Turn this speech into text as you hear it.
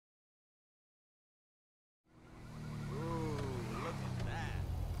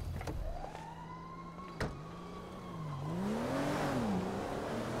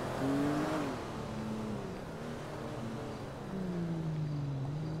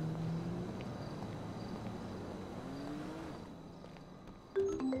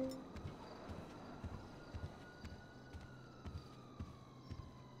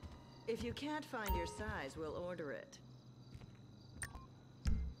If you can't find your size, we'll order it.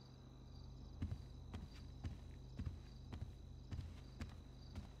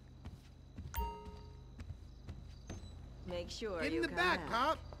 Make sure Get you in the come back,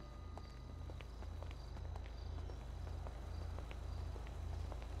 Pop.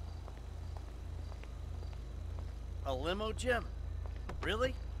 A limo, Jim?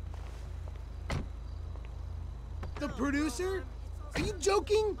 Really? The producer? Are you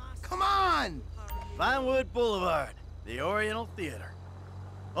joking? Come on! Vinewood Boulevard, the Oriental Theater.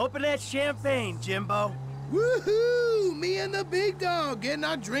 Open that champagne, Jimbo. Woohoo! Me and the big dog getting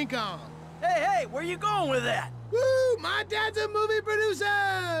our drink on. Hey, where you going with that? Woo! My dad's a movie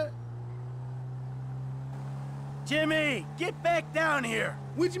producer! Jimmy, get back down here.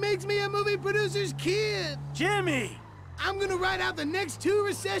 Which makes me a movie producer's kid. Jimmy! I'm gonna ride out the next 2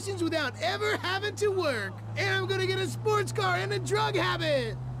 recessions without ever having to work. And I'm gonna get a sports car and a drug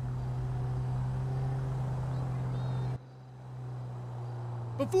habit.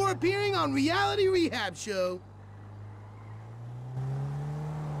 Before appearing on Reality Rehab Show.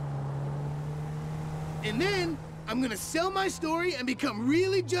 And then, I'm gonna sell my story and become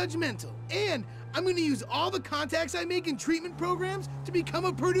really judgmental. And I'm gonna use all the contacts I make in treatment programs to become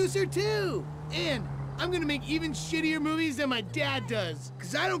a producer too. And I'm gonna make even shittier movies than my dad does,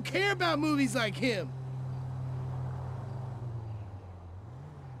 'cause I don't care about movies like him.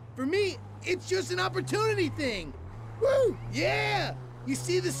 For me, it's just an opportunity thing. Woo! Yeah! You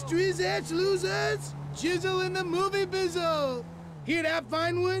see the Strizzetch losers? Jizzle in the movie bizzle. Hear that,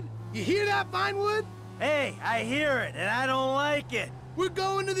 Vinewood? You hear that, Vinewood? Hey, I hear it, and I don't like it. We're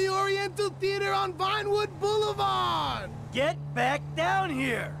going to the Oriental Theater on Vinewood Boulevard! Get back down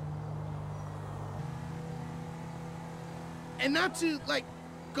here. And not to, like,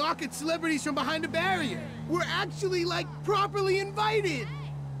 gawk at celebrities from behind a barrier. We're actually, like, properly invited.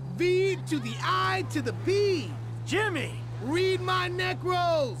 V to the I to the P. Jimmy! Read my neck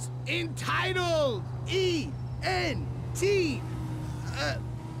rolls. Entitled. E-N-T.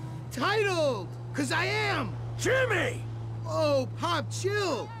 Titled. 'Cause I am. Jimmy! Oh, Pop,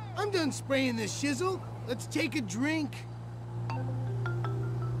 chill. I'm done spraying this shizzle. Let's take a drink.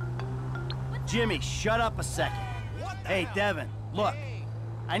 Jimmy, shut up a second. Hey, Devin, look.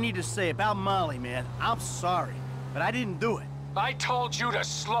 I need to say about Molly, man. I'm sorry, but I didn't do it. I told you to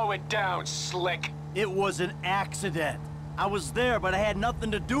slow it down, Slick. It was an accident. I was there, but I had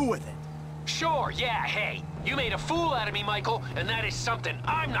nothing to do with it. Sure, yeah, hey. You made a fool out of me, Michael, and that is something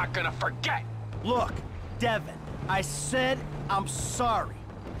I'm not gonna forget. Look, Devin, I said I'm sorry.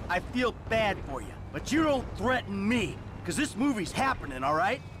 I feel bad for you, but you don't threaten me, because this movie's happening, all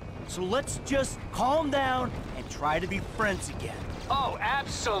right? So let's just calm down and try to be friends again. Oh,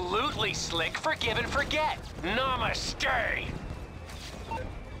 absolutely, Slick. Forgive and forget. Namaste.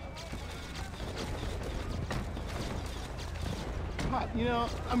 Pop, you know,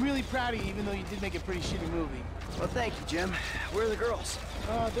 I'm really proud of you, even though you did make a pretty shitty movie. Well, thank you, Jim. Where are the girls?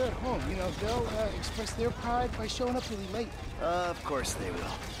 They're at home. You know, they'll express their pride by showing up really late. Of course they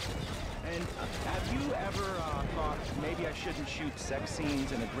will. And have you ever thought maybe I shouldn't shoot sex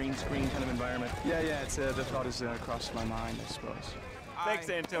scenes in a green screen kind of environment? Yeah, it's the thought has crossed my mind, I suppose. Thanks,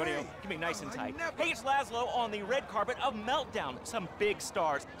 Antonio. Give me nice and tight. Hey, it's Laszlo on the red carpet of Meltdown. Some big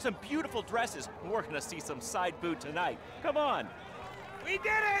stars, some beautiful dresses. We're gonna see some side boob tonight. Come on. We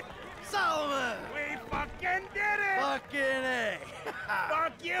did it! Solomon! We fucking did it! Fucking A!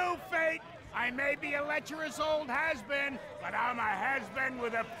 Fuck you, fate! I may be a lecherous old has-been, but I'm a has-been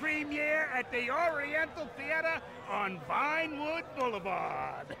with a premiere at the Oriental Theater on Vinewood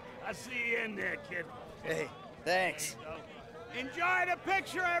Boulevard. I'll see you in there, kid. Hey, thanks. Enjoy the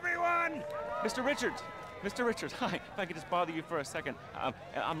picture, everyone! Mr. Richards. Mr. Richards, hi. If I could just bother you for a second.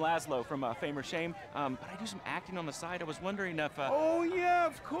 I'm Laszlo from Fame or Shame, but I do some acting on the side. I was wondering if, Oh, yeah,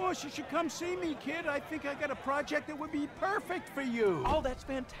 of course. You should come see me, kid. I think I got a project that would be perfect for you. Oh, that's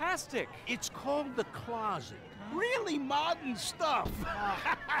fantastic. It's called The Closet. Really modern stuff.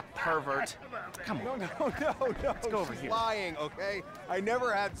 Pervert. Come on. No. Let's go over here. Lying, okay? I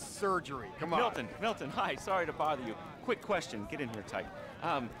never had surgery. Come on. Milton, hi. Sorry to bother you. Quick question. Get in here tight.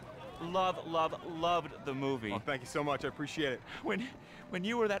 Loved the movie. Oh, thank you so much. I appreciate it. When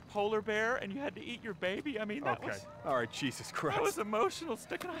you were that polar bear and you had to eat your baby, I mean, that was... All right, Jesus Christ. That was emotional.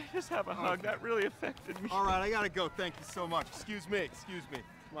 Stick and I just have a hug. That really affected me. All right, I gotta go. Thank you so much. Excuse me.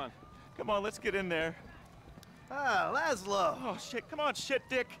 Come on, let's get in there. Ah, Laszlo. Oh, shit. Come on, shit,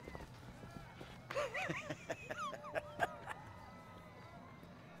 dick.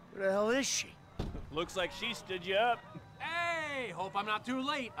 Where the hell is she? Looks like she stood you up. Hey, hope I'm not too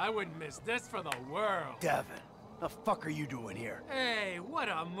late. I wouldn't miss this for the world. Devin, The fuck are you doing here? Hey, what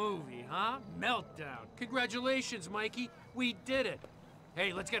a movie, huh? Meltdown. Congratulations, Mikey. We did it.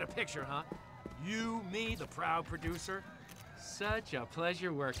 Hey, let's get a picture, huh? You, me, the proud producer. Such a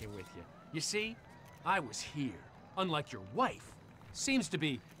pleasure working with you. You see, I was here, unlike your wife. Seems to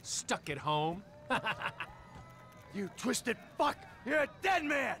be stuck at home. You twisted fuck! You're a dead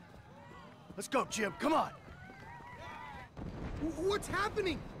man! Let's go, Jim, come on! What's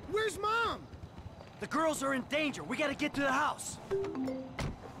happening? Where's Mom? The girls are in danger. We gotta get to the house.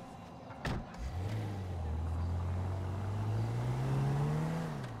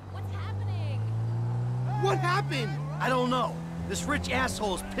 What's happening? What happened? I don't know. This rich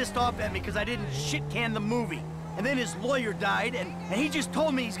asshole is pissed off at me because I didn't shit-can the movie. And then his lawyer died, and he just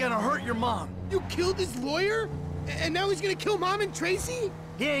told me he's gonna hurt your mom. You killed his lawyer? And now he's gonna kill Mom and Tracey?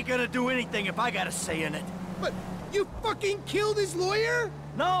 He ain't gonna do anything if I got a say in it. But you fucking killed his lawyer?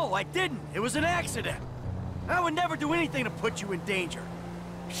 No, I didn't. It was an accident. I would never do anything to put you in danger.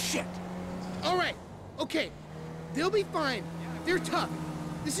 Shit. All right, okay. They'll be fine. They're tough.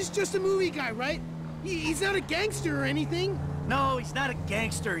 This is just a movie guy, right? He's not a gangster or anything. No, he's not a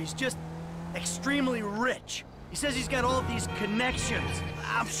gangster. He's just extremely rich. He says he's got all these connections.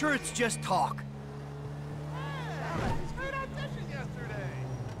 I'm sure it's just talk. Straight audition yesterday.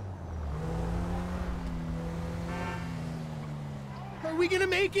 Are we gonna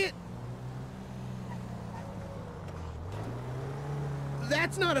make it?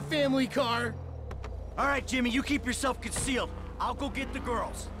 That's not a family car. All right, Jimmy, you keep yourself concealed. I'll go get the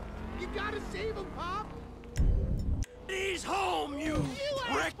girls. You gotta save him, Pop. He's home, you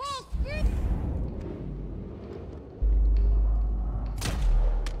pricks!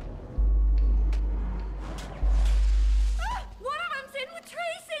 One of them's in with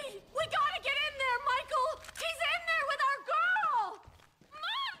Tracey! We gotta get in there, Michael! He's in there with our girl!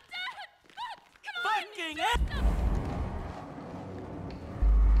 Mom, Dad! Come on! Fucking That's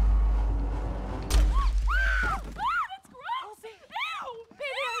gross! Ew!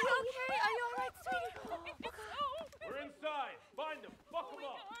 Baby, are you okay? Are you alright, sweetie? We're inside. Find them. Fuck them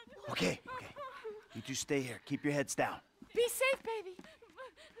up. Okay. You two stay here. Keep your heads down. Be safe, baby.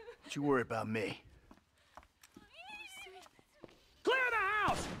 Don't you worry about me. Clear the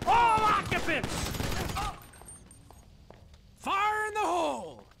house! All occupants! Fire in the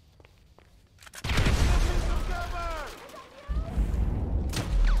hole!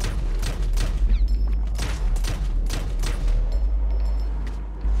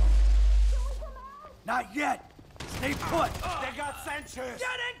 Not yet. Stay put. They got sensors. Get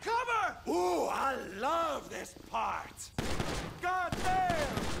in cover! Ooh, I love this part. God damn!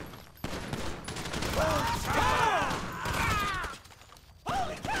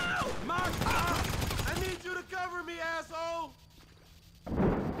 Holy cow! Mark, I need you to cover me, asshole.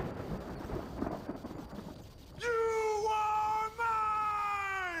 You are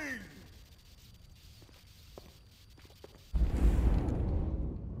mine!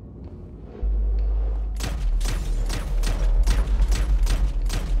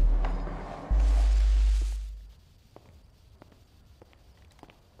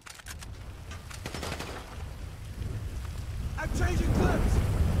 I'm changing clips.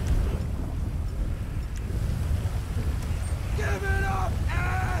 Give it up,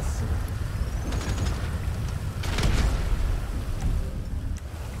 ass!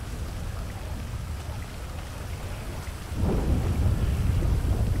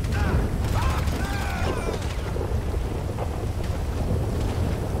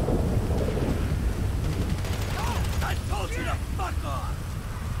 I told you to fuck off!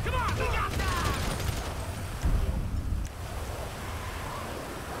 Come on, we got that!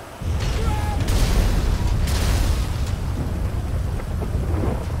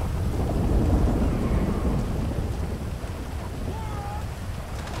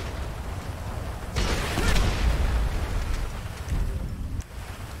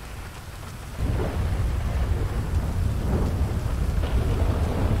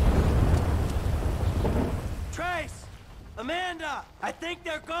 Trace! Amanda! I think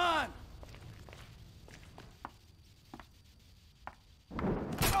they're gone!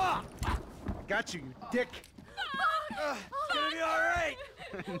 Got you, you dick. It's gonna be all right!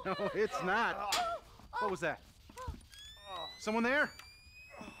 No, it's not. What was that? Someone there?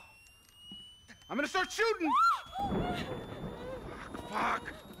 I'm gonna start shooting!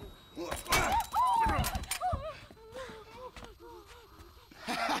 Fuck!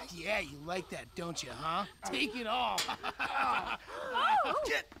 Yeah, you like that, don't you, huh? Take it all.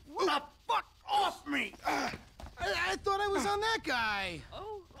 Get the fuck off me! I thought I was on that guy.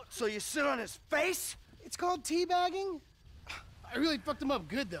 So you sit on his face? It's called teabagging. I really fucked him up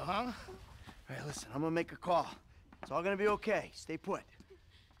good, though, huh? All right, listen, I'm gonna make a call. It's all gonna be okay. Stay put.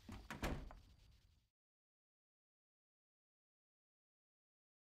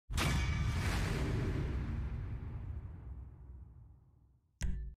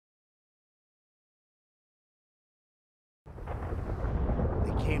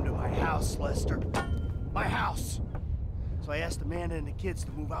 They came to my house, Lester. My house! So I asked Amanda and the kids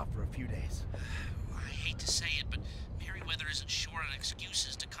to move out for a few days. I hate to say it, but Merryweather isn't short on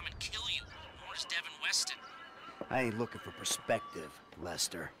excuses to come and kill you, nor is Devin Weston. I ain't looking for perspective,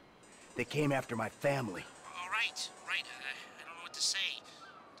 Lester. They came after my family. All right, right. I don't know what to say.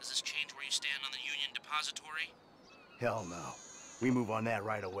 Does this change where you stand on the Union Depository? Hell no. We move on that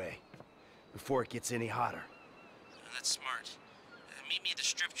right away. Before it gets any hotter. That's smart. Meet me at the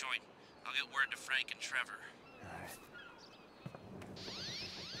strip joint. I'll get word to Frank and Trevor.